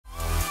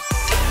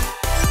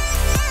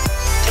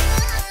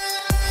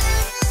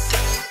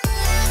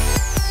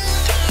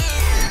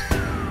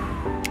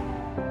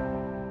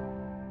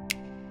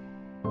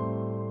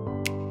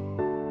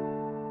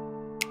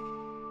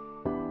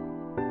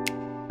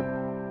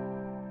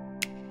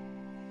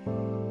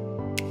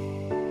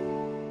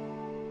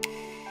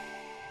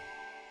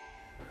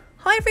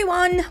Hi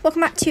everyone, welcome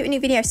back to a new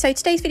video. So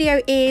today's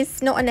video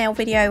is not a nail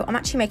video. I'm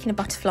actually making a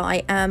butterfly.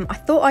 I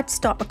thought I'd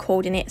start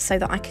recording it so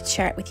that I could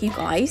share it with you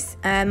guys.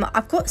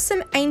 I've got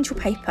some angel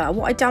paper.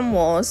 What I done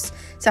was,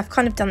 so I've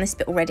kind of done this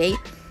bit already.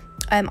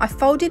 I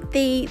folded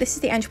this is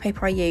the angel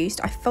paper I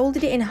used. I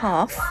folded it in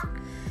half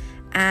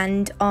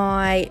and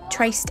I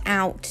traced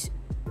out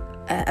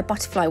a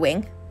butterfly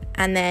wing,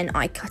 and then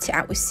I cut it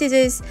out with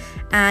scissors,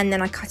 and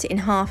then I cut it in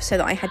half so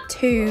that I had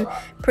two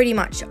pretty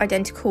much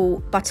identical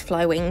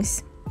butterfly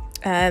wings.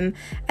 And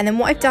then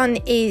what I've done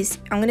is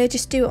I'm going to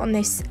just do it on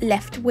this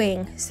left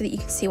wing so that you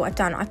can see what I've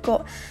done. I've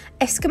got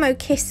Eskimo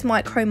Kiss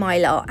Micro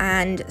Mylar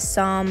and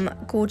some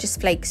gorgeous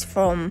flakes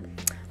from,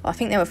 well, I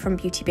think they were from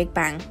Beauty Big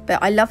Bang,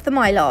 but I love the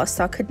Mylar,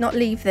 so I could not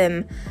leave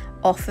them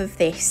off of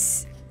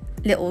this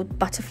little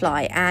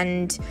butterfly.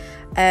 And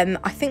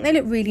I think they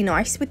look really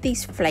nice with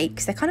these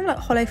flakes. They're kind of like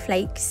hollow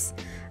flakes.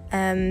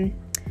 The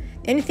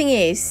only thing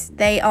is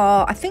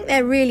I think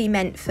they're really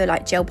meant for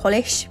like gel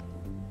polish,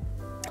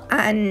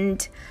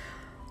 and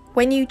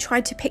when you try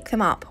to pick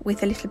them up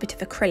with a little bit of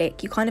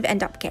acrylic, you kind of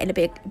end up getting a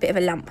bit of a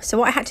lump. So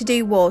what I had to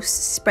do was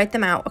spread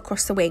them out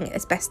across the wing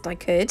as best I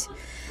could,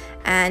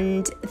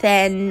 and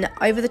then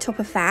over the top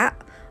of that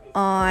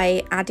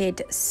I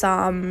added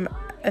some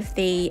of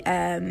the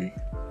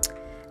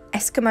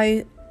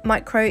Eskimo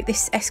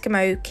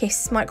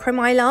Kiss Micro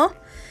Mylar.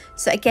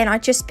 So again, I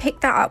just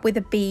picked that up with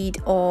a bead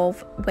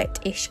of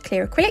wet-ish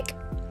clear acrylic,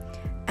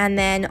 and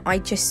then I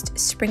just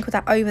sprinkled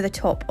that over the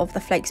top of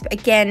the flakes. But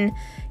again,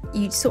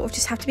 you sort of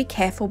just have to be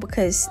careful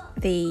because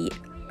the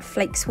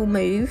flakes will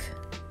move.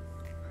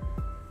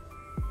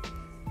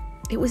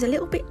 It was a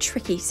little bit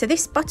tricky. So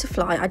this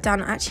butterfly I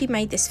actually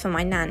made this for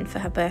my nan for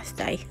her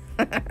birthday.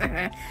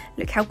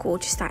 Look how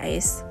gorgeous that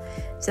is.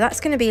 So that's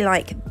going to be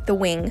like the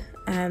wing,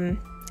 and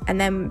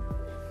then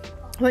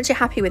once you're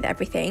happy with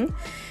everything,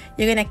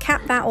 you're going to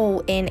cap that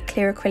all in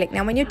clear acrylic.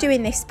 Now when you're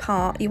doing this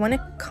part, you want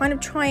to kind of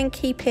try and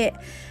keep it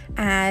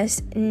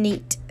as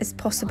neat as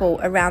possible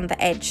around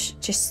the edge.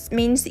 Just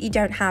means that you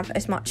don't have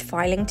as much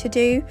filing to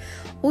do.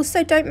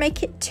 Also, don't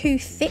make it too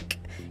thick.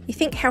 You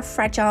think how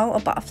fragile a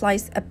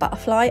butterfly's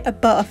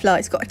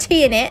got a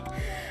T in it.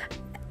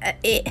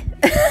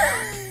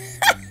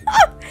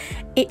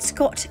 It's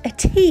got a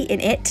T in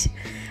it.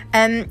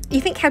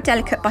 You think how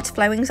delicate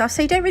butterfly wings are,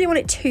 so you don't really want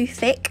it too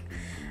thick.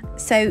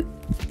 So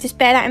just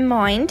bear that in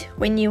mind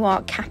when you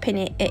are capping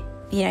it,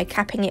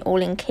 capping it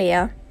all in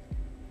clear.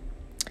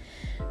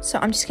 So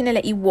I'm just going to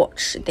let you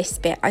watch this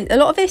bit. A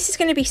lot of this is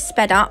going to be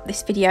sped up,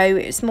 this video.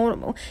 It's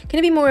going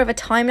to be more of a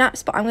time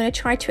lapse, but I'm going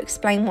to try to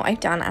explain what I've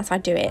done as I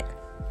do it.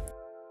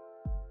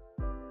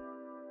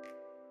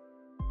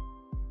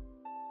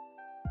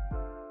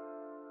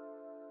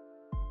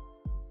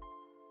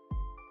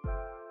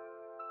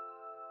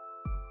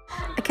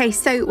 Okay,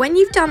 so when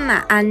you've done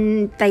that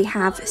and they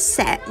have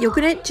set, you're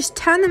going to just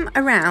turn them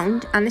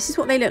around, and this is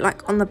what they look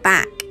like on the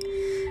back.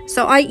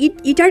 So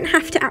you don't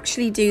have to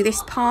actually do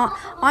this part.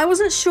 I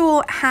wasn't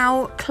sure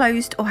how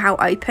closed or how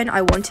open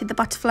I wanted the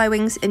butterfly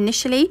wings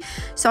initially,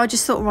 so I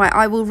just thought, right,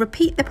 I will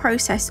repeat the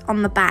process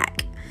on the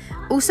back.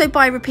 Also,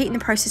 by repeating the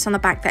process on the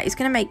back, that is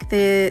going to make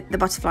the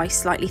butterfly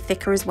slightly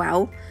thicker as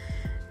well.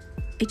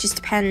 It just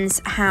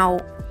depends how,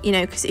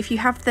 because if you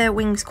have the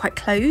wings quite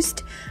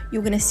closed,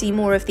 you're going to see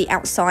more of the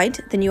outside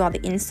than you are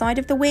the inside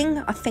of the wing.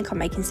 I think I'm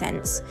making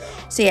sense.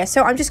 So yeah,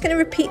 so I'm just going to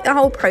repeat the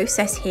whole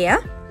process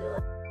here.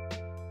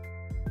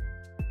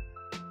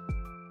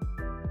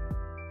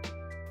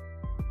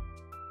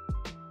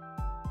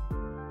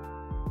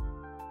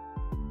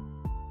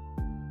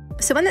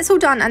 So when that's all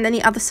done and then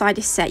the other side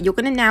is set, you're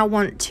going to now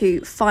want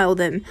to file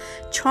them.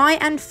 Try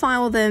and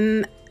file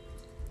them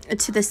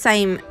to the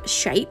same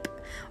shape.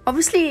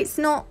 Obviously it's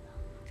not,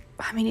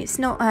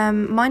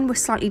 mine were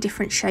slightly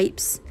different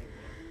shapes,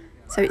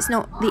 so it's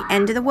not the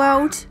end of the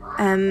world,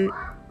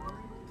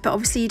 but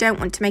obviously you don't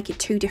want to make it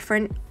too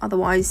different,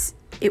 otherwise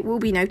it will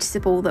be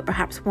noticeable that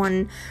perhaps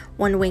one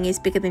wing is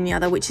bigger than the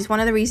other, which is one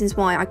of the reasons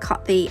why I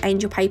cut the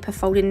angel paper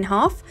folded in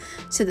half,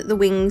 so that the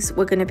wings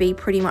were going to be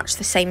pretty much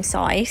the same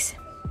size.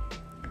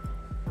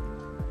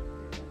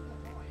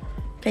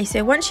 Okay,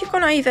 so once you've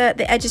gone over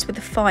the edges with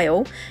the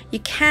file, you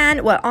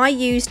can, well, I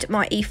used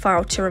my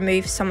e-file to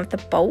remove some of the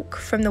bulk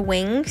from the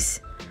wings.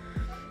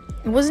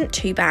 It wasn't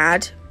too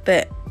bad,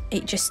 but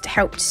it just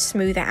helped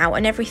smooth it out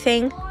and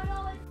everything.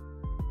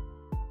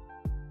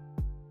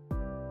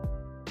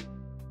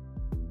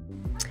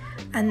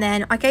 And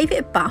then I gave it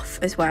a buff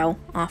as well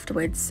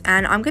afterwards,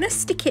 and I'm going to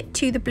stick it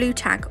to the blue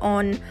tack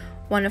on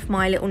one of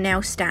my little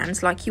nail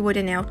stands like you would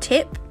a nail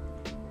tip.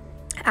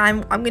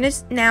 I'm going to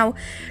now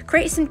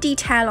create some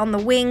detail on the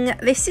wing.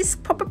 This is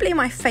probably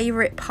my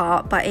favourite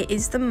part, but it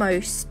is the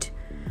most,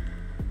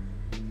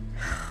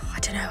 I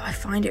don't know, I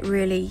find it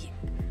really,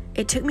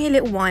 it took me a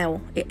little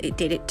while.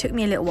 It took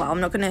me a little while, I'm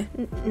not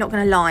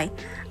gonna lie.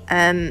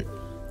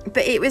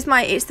 But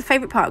it's the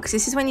favourite part, because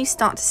this is when you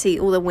start to see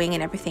all the wing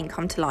and everything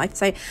come to life.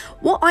 So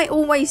what I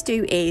always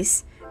do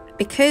is,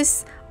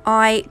 because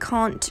I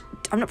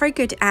I'm not very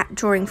good at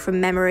drawing from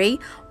memory.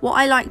 What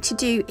I like to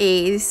do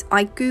is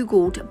I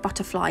googled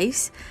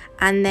butterflies,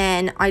 and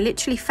then I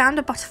literally found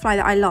a butterfly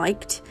that I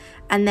liked,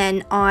 and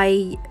then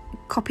I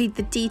copied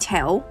the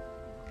detail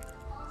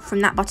from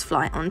that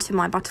butterfly onto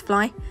my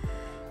butterfly.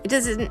 It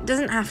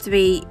doesn't have to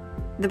be.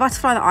 The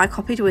butterfly that I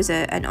copied was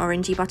an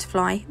orangey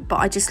butterfly, but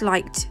I just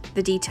liked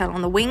the detail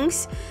on the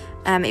wings.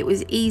 It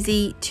was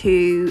easy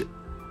to.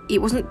 It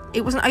wasn't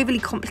overly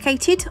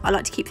complicated. I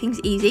like to keep things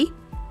easy.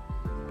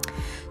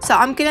 So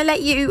I'm gonna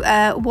let you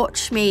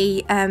watch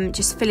me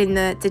just fill in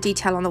the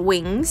detail on the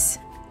wings,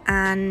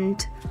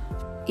 and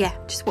yeah,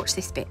 just watch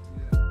this bit.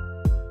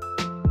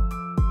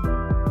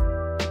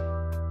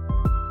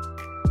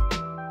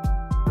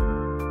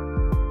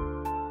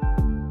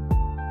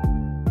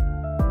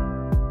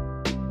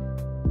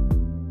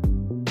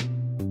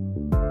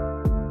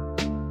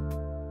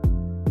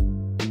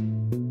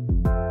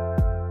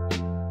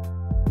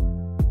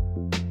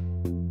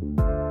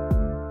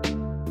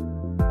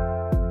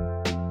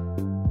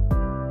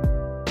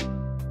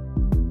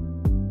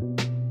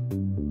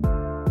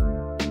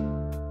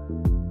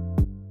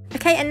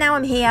 Okay, and now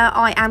I'm here.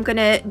 I am going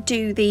to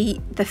do the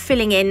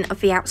filling in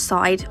of the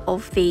outside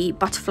of the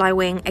butterfly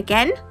wing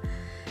again,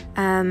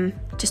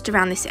 just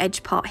around this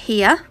edge part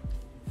here.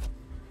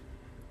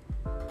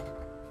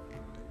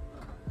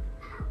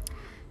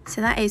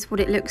 So that is what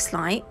it looks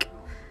like.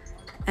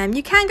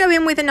 You can go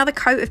in with another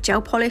coat of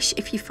gel polish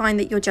if you find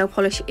that your gel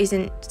polish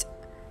isn't,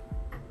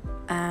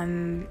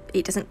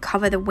 it doesn't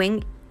cover the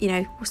wing, you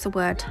know, what's the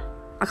word?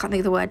 I can't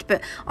think of the word,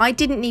 but I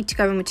didn't need to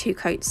go in with 2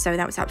 coats, so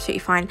that was absolutely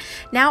fine.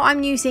 Now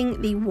I'm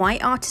using the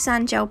white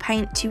artisan gel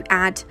paint to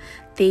add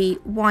the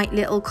white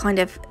little kind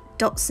of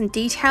dots and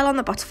detail on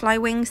the butterfly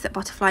wings that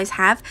butterflies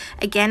have.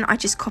 Again, I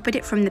just copied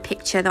it from the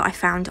picture that I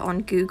found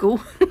on Google.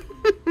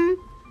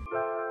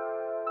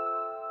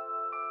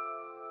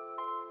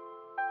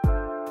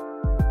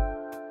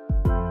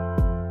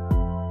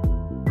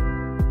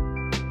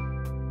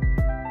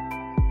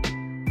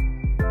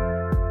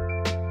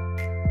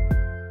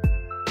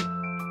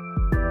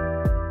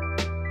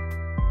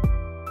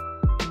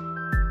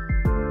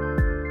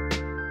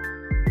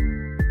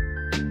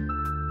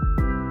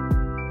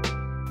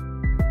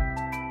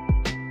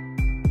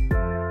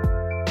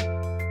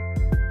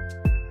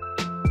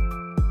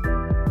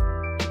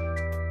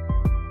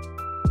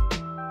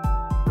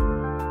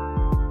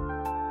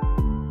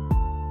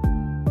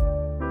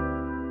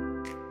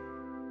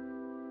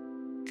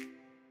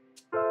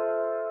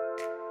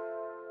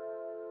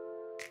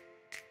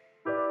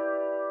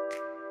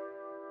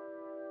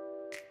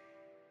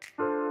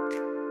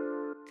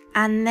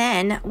 And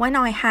then when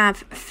I have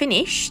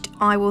finished,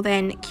 I will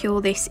then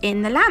cure this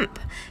in the lamp.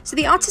 So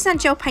the artisan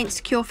gel paint's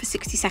to cure for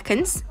 60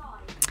 seconds.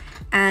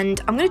 And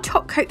I'm going to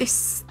top coat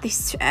this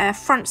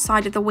front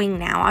side of the wing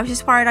now. I was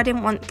just worried I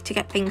didn't want to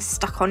get things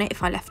stuck on it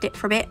if I left it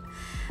for a bit.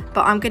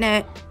 But I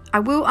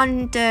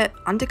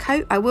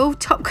will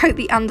top coat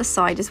the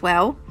underside as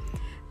well.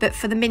 But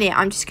for the minute,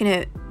 I'm just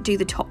going to do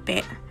the top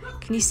bit.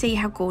 Can you see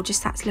how gorgeous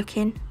that's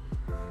looking?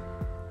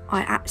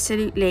 I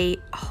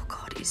absolutely, oh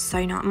God, it's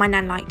so nice. My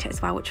nan liked it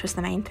as well, which was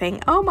the main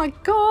thing. Oh my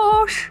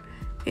gosh,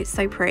 it's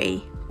so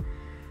pretty.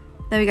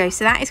 There we go.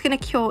 So that is going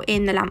to cure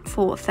in the lamp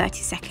for 30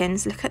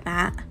 seconds. Look at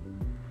that.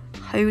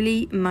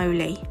 Holy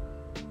moly.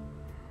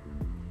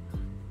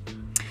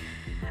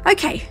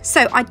 Okay,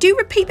 so I do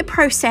repeat the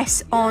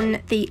process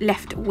on the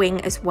left wing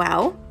as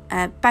well.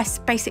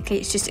 Basically,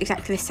 it's just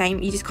exactly the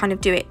same. You just kind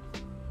of do it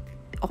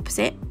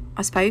opposite,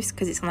 I suppose,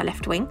 because it's on the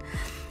left wing.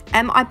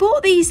 I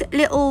bought these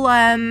little...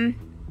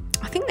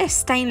 I think they're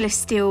stainless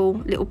steel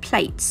little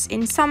plates.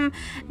 In some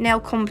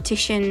nail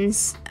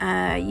competitions,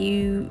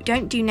 you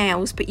don't do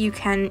nails, but you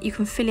can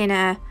fill in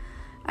a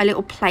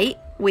little plate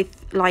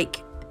with,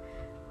 like,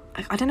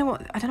 I don't know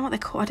what they're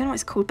called. I don't know what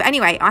it's called. But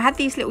anyway, I had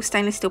these little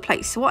stainless steel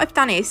plates. So what I've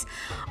done is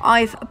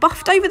I've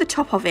buffed over the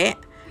top of it.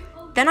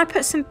 Then I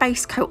put some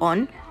base coat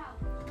on,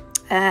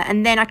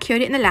 and then I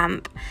cured it in the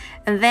lamp.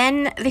 And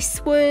then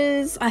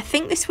I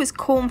think this was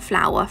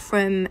cornflour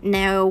from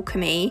Nail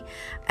Alchemy.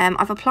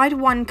 I've applied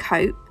 1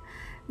 coat.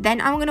 Then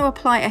I'm going to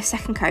apply a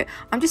 2nd coat.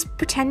 I'm just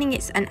pretending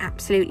it's an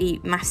absolutely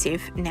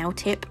massive nail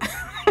tip.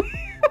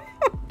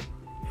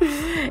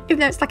 Even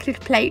though it's like a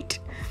little plate.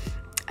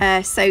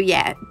 So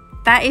yeah,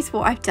 that is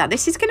what I've done.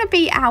 This is going to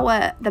be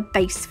the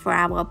base for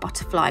our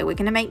butterfly. We're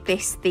going to make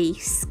this the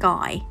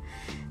sky.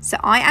 So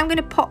I am going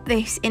to pop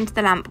this into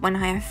the lamp when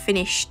I have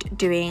finished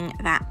doing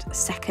that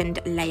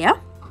 2nd layer.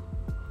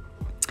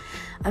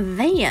 And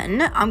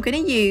then I'm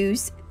going to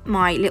use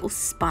my little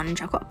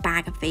sponge. I've got a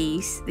bag of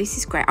these. This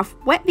is great. I've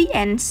wet the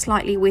end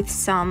slightly with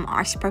some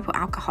isopropyl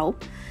alcohol,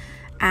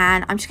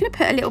 and I'm just going to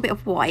put a little bit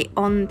of white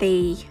on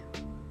the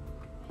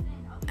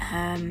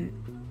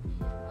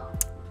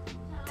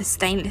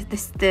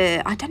stainless,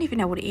 I don't even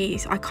know what it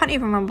is. I can't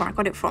even remember where I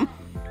got it from.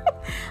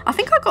 I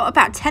think I got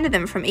about 10 of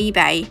them from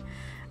eBay,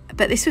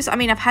 but this was, I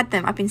mean, I've had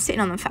them, I've been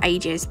sitting on them for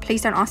ages.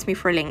 Please don't ask me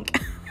for a link.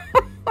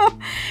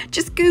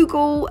 Just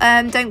Google,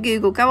 don't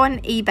Google, go on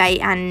eBay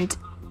and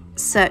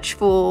search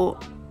for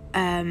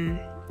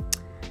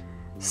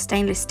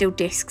stainless steel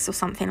discs or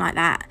something like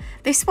that.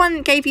 This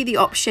one gave you the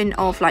option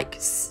of like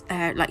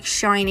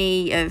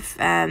shiny, of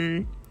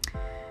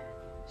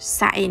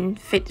satin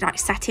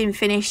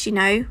finish, you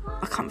know.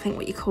 I can't think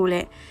what you call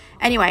it.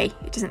 Anyway,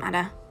 it doesn't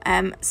matter.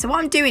 So what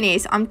I'm doing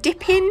is I'm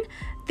dipping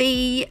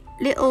the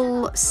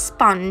little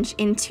sponge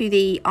into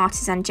the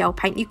artisan gel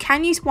paint. You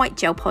can use white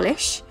gel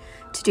polish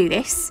to do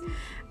this.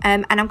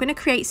 And I'm going to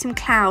create some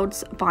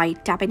clouds by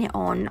dabbing it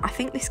on. I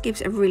think this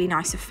gives a really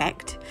nice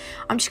effect.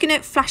 I'm just going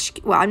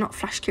to not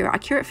flash cure it. I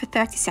cure it for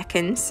 30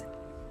 seconds.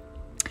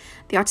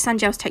 The artisan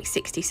gels take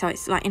 60, so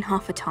it's like in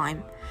half a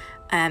time.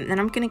 Then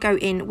I'm going to go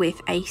in with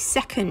a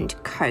second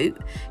coat,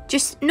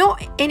 just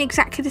not in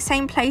exactly the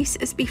same place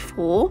as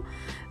before,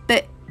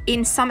 but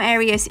in some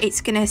areas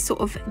it's going to sort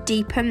of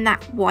deepen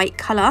that white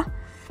colour.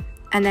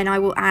 And then I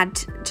will add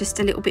just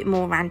a little bit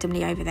more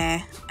randomly over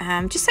there,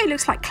 just so it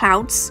looks like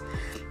clouds.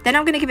 Then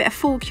I'm going to give it a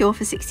full cure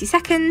for 60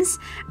 seconds,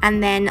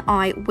 and then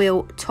I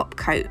will top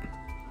coat.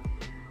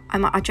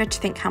 I dread to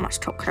think how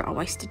much top coat I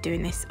wasted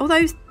doing this.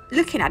 Although,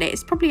 looking at it,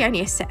 it's probably only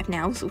a set of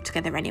nails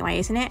altogether anyway,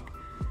 isn't it?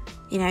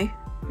 You know,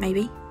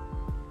 maybe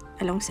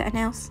a long set of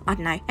nails. I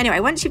don't know. Anyway,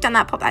 once you've done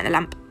that, pop that in the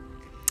lamp.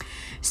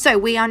 So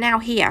we are now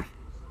here.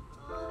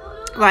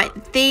 Right,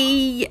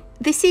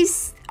 this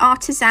is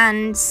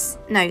Artisan's.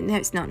 No,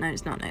 it's not.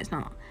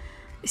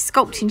 It's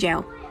sculpting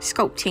gel.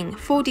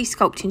 4D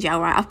sculpting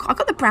gel, right? I've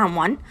got the brown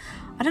one.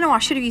 I don't know why I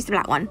should have used the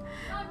black one.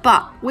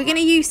 But we're going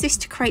to use this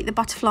to create the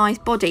butterfly's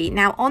body.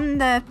 Now, on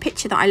the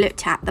picture that I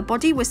looked at, the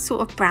body was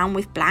sort of brown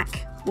with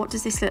black. What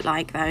does this look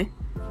like, though?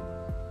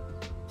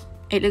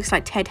 It looks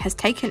like Ted has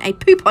taken a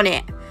poop on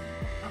it.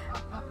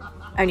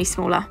 Only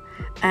smaller.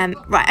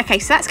 Right, okay,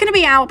 so that's going to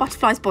be our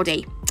butterfly's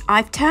body.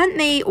 I've turned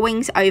the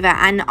wings over,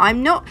 and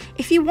I'm not...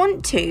 If you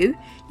want to,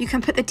 you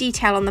can put the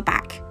detail on the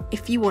back,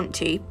 if you want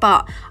to.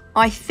 But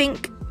I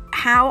think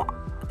how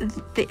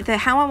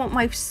I want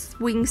my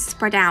wings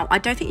spread out, I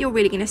don't think you're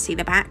really going to see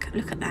the back.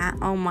 Look at that.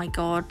 Oh my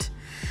god.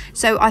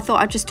 So I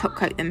thought I'd just top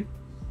coat them.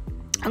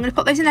 I'm going to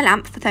put those in the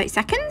lamp for 30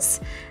 seconds,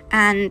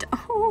 and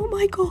oh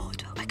my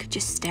god, I could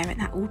just stare at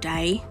that all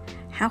day.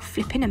 How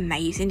flipping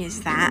amazing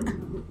is that?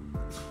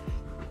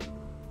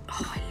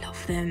 Oh, I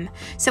love them.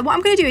 So what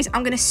I'm going to do is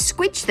I'm going to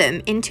squidge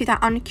them into that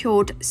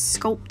uncured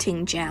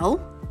sculpting gel.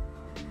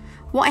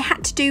 What I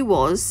had to do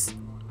was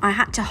I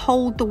had to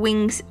hold the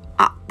wings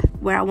up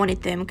where I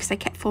wanted them, because they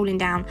kept falling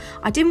down.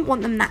 I didn't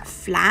want them that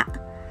flat.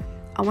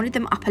 I wanted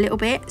them up a little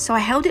bit, so I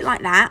held it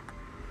like that,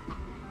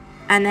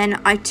 and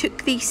then I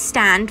took the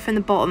stand from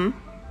the bottom,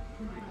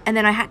 and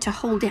then I had to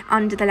hold it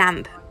under the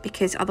lamp,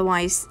 because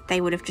otherwise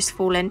they would have just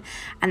fallen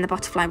and the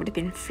butterfly would have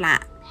been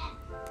flat.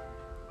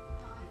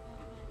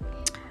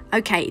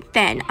 Okay,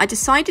 then I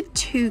decided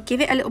to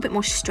give it a little bit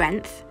more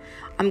strength.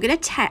 I've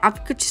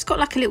just got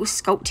like a little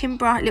sculpting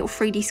brush, little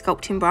 3D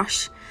sculpting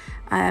brush,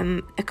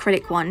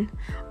 acrylic one.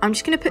 I'm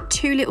just going to put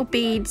 2 little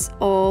beads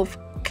of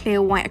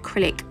clear white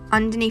acrylic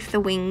underneath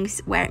the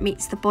wings where it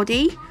meets the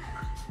body.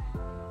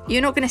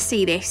 You're not going to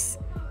see this,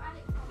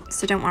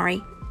 so don't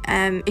worry.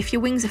 If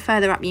your wings are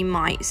further up, you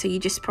might, so you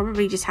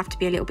probably just have to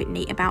be a little bit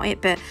neat about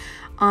it, but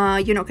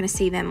you're not going to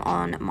see them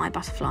on my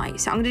butterfly.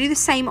 So I'm going to do the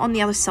same on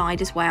the other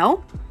side as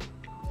well.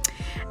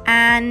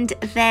 And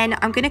then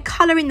I'm going to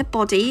colour in the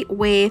body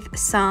with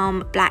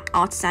some black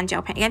artisan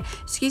gel paint. Again,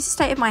 excuse the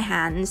state of my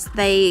hands.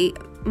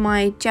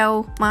 My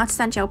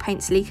artisan gel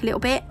paints leak a little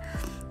bit.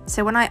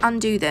 So when I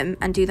undo them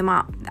and do them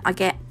up, I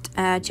get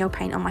gel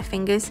paint on my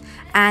fingers.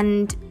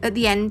 And at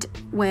the end,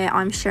 where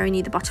I'm showing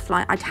you the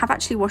butterfly, I have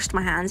actually washed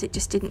my hands. It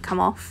just didn't come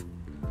off.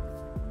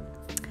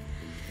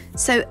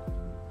 So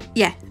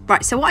yeah,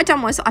 right. So what I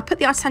done was I put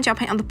the artisan gel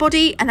paint on the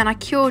body, and then I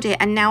cured it.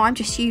 And now I'm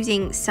just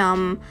using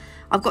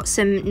I've got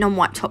some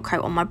non-white top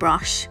coat on my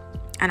brush,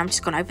 and I'm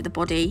just gone over the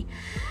body.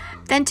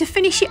 Then to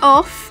finish it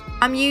off,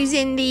 I'm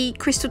using the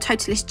Crystal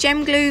Totalist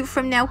Gem Glue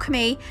from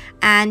Nelchemy,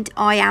 and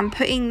I am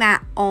putting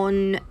that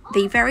on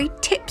the very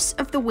tips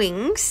of the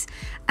wings,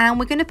 and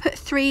we're going to put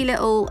 3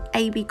 little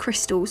AB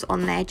crystals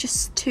on there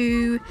just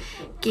to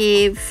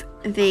give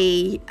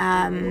the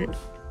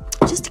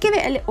just to give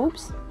it a little...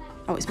 Oops.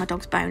 Oh, it's my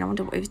dog's bone. I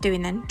wonder what he was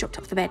doing then. Dropped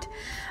off the bed.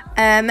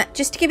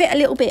 Just to give it a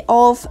little bit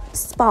of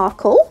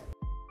sparkle.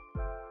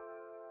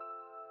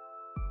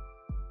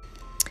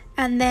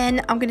 And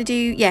then I'm going to do,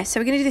 yeah, so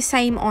we're going to do the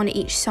same on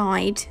each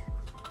side.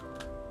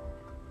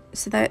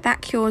 So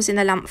that cures in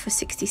the lamp for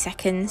 60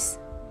 seconds.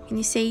 Can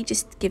you see?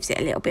 Just gives it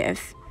a little bit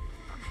of,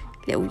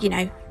 you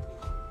know,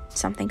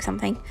 something.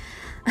 There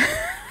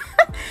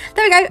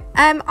we go.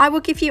 I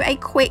will give you a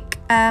quick,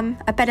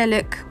 a better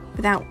look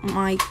without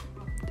my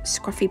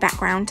scruffy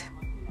background.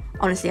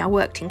 Honestly, I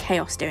worked in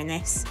chaos doing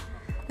this.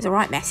 It was a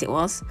right mess, it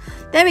was.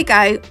 There we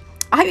go.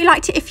 I hope you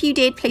liked it. If you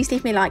did, please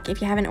leave me a like.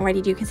 If you haven't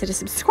already, do consider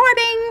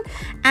subscribing.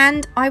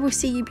 And I will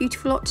see you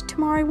beautiful lot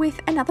tomorrow with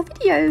another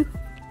video.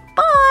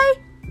 Bye.